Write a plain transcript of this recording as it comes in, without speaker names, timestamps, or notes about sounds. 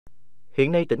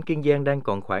Hiện nay tỉnh Kiên Giang đang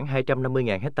còn khoảng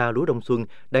 250.000 hecta lúa đông xuân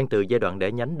đang từ giai đoạn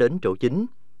đẻ nhánh đến trổ chín.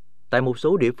 Tại một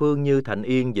số địa phương như Thạnh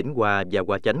Yên, Vĩnh Hòa và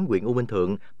Hòa Chánh, huyện U Minh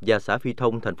Thượng và xã Phi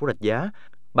Thông, thành phố Rạch Giá,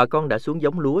 bà con đã xuống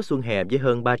giống lúa xuân hè với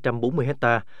hơn 340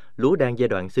 hecta, lúa đang giai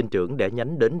đoạn sinh trưởng đẻ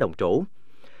nhánh đến đồng trổ.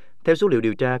 Theo số liệu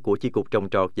điều tra của Chi cục Trồng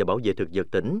trọt và Bảo vệ thực vật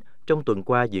tỉnh, trong tuần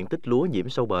qua diện tích lúa nhiễm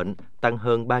sâu bệnh tăng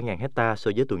hơn 3.000 hecta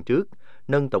so với tuần trước,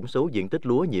 nâng tổng số diện tích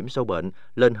lúa nhiễm sâu bệnh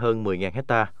lên hơn 10.000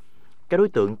 hecta. Các đối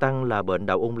tượng tăng là bệnh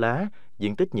đậu ôn lá,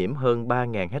 diện tích nhiễm hơn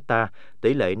 3.000 hecta,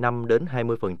 tỷ lệ 5 đến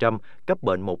 20%, cấp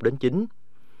bệnh 1 đến 9.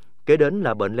 Kế đến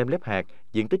là bệnh lem lép hạt,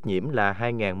 diện tích nhiễm là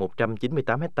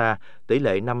 2.198 hecta, tỷ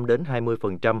lệ 5 đến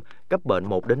 20%, cấp bệnh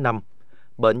 1 đến 5.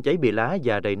 Bệnh cháy bì lá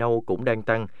và đầy nâu cũng đang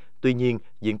tăng, tuy nhiên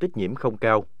diện tích nhiễm không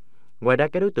cao. Ngoài ra,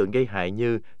 các đối tượng gây hại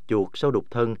như chuột, sâu đục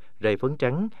thân, rầy phấn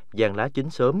trắng, vàng lá chín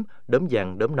sớm, đốm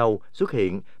vàng, đốm nâu xuất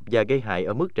hiện và gây hại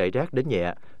ở mức rải rác đến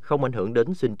nhẹ, không ảnh hưởng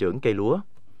đến sinh trưởng cây lúa.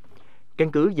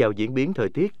 Căn cứ vào diễn biến thời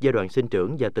tiết, giai đoạn sinh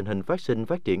trưởng và tình hình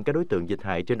phát triển các đối tượng dịch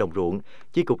hại trên đồng ruộng,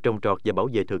 Chi cục Trồng trọt và Bảo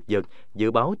vệ thực vật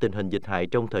dự báo tình hình dịch hại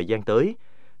trong thời gian tới.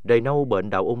 Đầy nâu, bệnh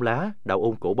đậu ôn lá, đậu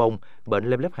ôn cổ bông, bệnh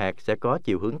lem lép hạt sẽ có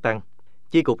chiều hướng tăng.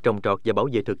 Chi cục Trồng trọt và Bảo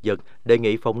vệ thực vật đề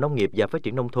nghị Phòng Nông nghiệp và Phát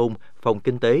triển nông thôn, Phòng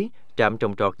Kinh tế, Trạm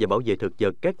Trồng trọt và Bảo vệ thực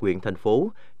vật các huyện, thành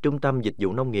phố, Trung tâm Dịch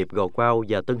vụ Nông nghiệp Gò Quao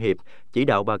và Tân Hiệp chỉ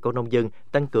đạo bà con nông dân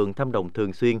tăng cường thăm đồng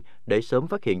thường xuyên để sớm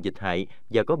phát hiện dịch hại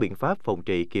và có biện pháp phòng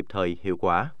trị kịp thời, hiệu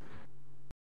quả.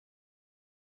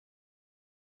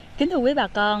 Kính thưa quý bà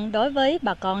con, đối với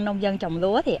bà con nông dân trồng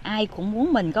lúa thì ai cũng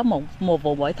muốn mình có một mùa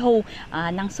vụ bội thu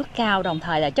năng suất cao, đồng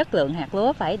thời là chất lượng hạt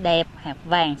lúa phải đẹp, hạt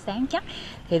vàng sáng chắc.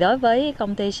 Thì đối với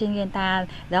công ty Syngenta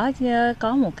đó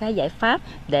có một cái giải pháp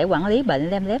để quản lý bệnh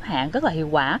lem lép hạt rất là hiệu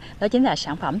quả, đó chính là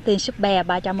sản phẩm Tin Super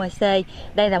 300EC.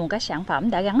 Đây là một cái sản phẩm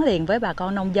đã gắn liền với bà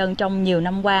con nông dân trong nhiều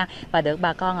năm qua và được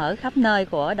bà con ở khắp nơi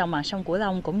của đồng bằng sông Cửu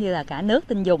Long cũng như là cả nước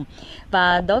tin dùng.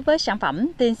 Và đối với sản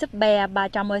phẩm Tin Super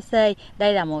 300EC,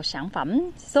 đây là một sản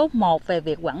phẩm số 1 về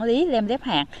việc quản lý lem lép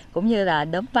hạt cũng như là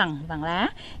đốm vàng lá,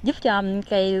 giúp cho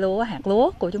cây lúa, hạt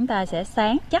lúa của chúng ta sẽ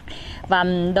sáng chắc. Và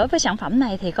đối với sản phẩm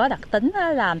này thì có đặc tính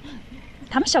là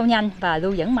thấm sâu nhanh và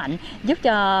lưu dẫn mạnh, giúp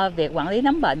cho việc quản lý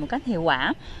nấm bệnh một cách hiệu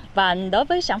quả. Và đối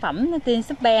với sản phẩm Tin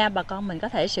Super, bà con mình có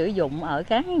thể sử dụng ở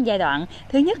các giai đoạn.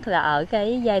 Thứ nhất là ở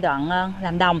cái giai đoạn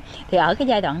làm đồng. Thì ở cái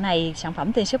giai đoạn này, sản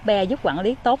phẩm Tin Super giúp quản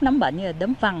lý tốt nấm bệnh như là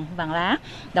đốm vàng lá.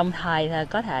 Đồng thời là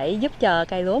có thể giúp cho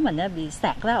cây lúa mình nó bị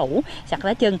sạc lá ủ, sạc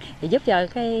lá chưng, thì giúp cho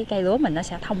cái cây lúa mình nó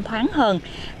sẽ thông thoáng hơn.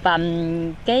 Và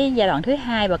cái giai đoạn thứ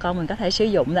hai, bà con mình có thể sử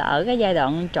dụng là ở cái giai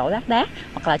đoạn trổ lác đác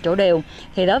hoặc là trổ đều.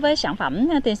 Thì đối với sản phẩm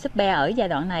Tin Super ở giai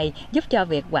đoạn này giúp cho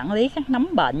việc quản lý các nấm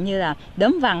bệnh như là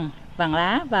đốm vàng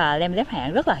lá và lem lép hạt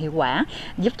rất là hiệu quả,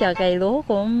 giúp cho cây lúa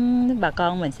của bà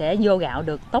con mình sẽ vô gạo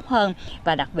được tốt hơn.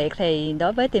 Và đặc biệt thì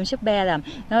đối với Tin Super là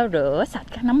nó rửa sạch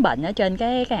các nấm bệnh ở trên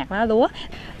cái hạt lá lúa.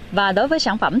 Và đối với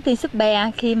sản phẩm Tin Super,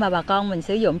 khi mà bà con mình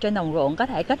sử dụng trên đồng ruộng có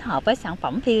thể kết hợp với sản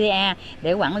phẩm Filia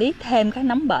để quản lý thêm các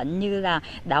nấm bệnh như là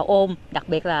đạo ôn, đặc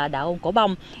biệt là đạo ôn cổ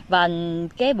bông. Và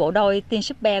cái bộ đôi Tin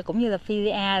Super cũng như là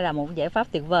Filia là một giải pháp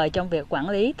tuyệt vời trong việc quản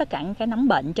lý tất cả những cái nấm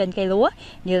bệnh trên cây lúa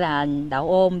như là đạo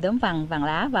ôn, đốm vàng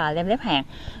lá và lem lép hạt.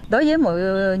 Đối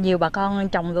với nhiều bà con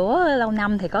trồng lúa lâu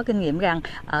năm thì có kinh nghiệm rằng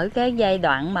ở cái giai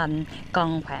đoạn mà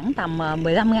còn khoảng tầm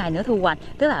 15 ngày nữa thu hoạch,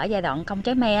 tức là ở giai đoạn công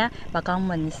trái me, bà con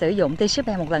mình sử dụng Tin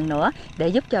Super một lần nữa để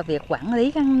giúp cho việc quản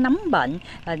lý các nấm bệnh,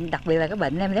 đặc biệt là các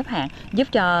bệnh lem lép hạt, giúp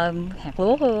cho hạt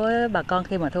lúa của bà con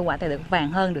khi mà thu hoạch thì được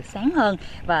vàng hơn, được sáng hơn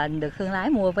và được thương lái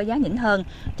mua với giá nhỉnh hơn.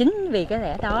 Chính vì cái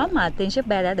lẽ đó mà Tin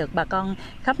Super đã được bà con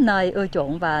khắp nơi ưa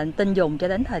chuộng và tin dùng cho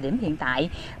đến thời điểm hiện tại.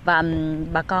 Và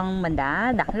bà con mình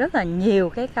đã đặt rất là nhiều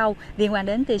cái câu liên quan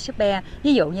đến Tin Super,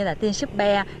 ví dụ như là Tin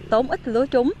Super tốn ít lúa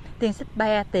trúng, Tin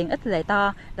Super tiền ít lệ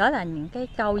to. Đó là những cái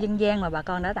câu dân gian mà bà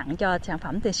con đã tặng cho sản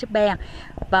phẩm Tin Super.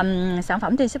 Và sản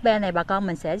phẩm Tin Super này bà con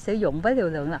mình sẽ sử dụng với liều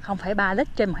lượng là 0,3 lít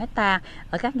trên 1 hecta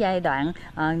ở các giai đoạn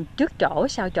trước trổ,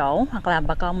 sau trổ, hoặc là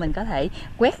bà con mình có thể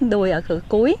quét đuôi ở cửa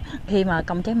cuối khi mà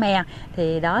công trái me.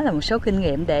 Thì đó là một số kinh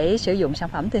nghiệm để sử dụng sản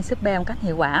phẩm Tin Super một cách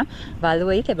hiệu quả. Và lưu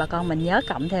ý thì bà con mình nhớ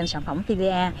cộng thêm sản phẩm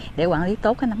Filia để quản lý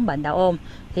tốt cái nấm bệnh đạo ôn.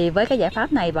 Thì với cái giải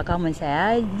pháp này bà con mình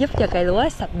sẽ giúp cho cây lúa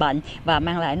sạch bệnh và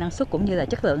mang lại năng suất cũng như là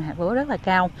chất lượng hạt lúa rất là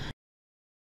cao.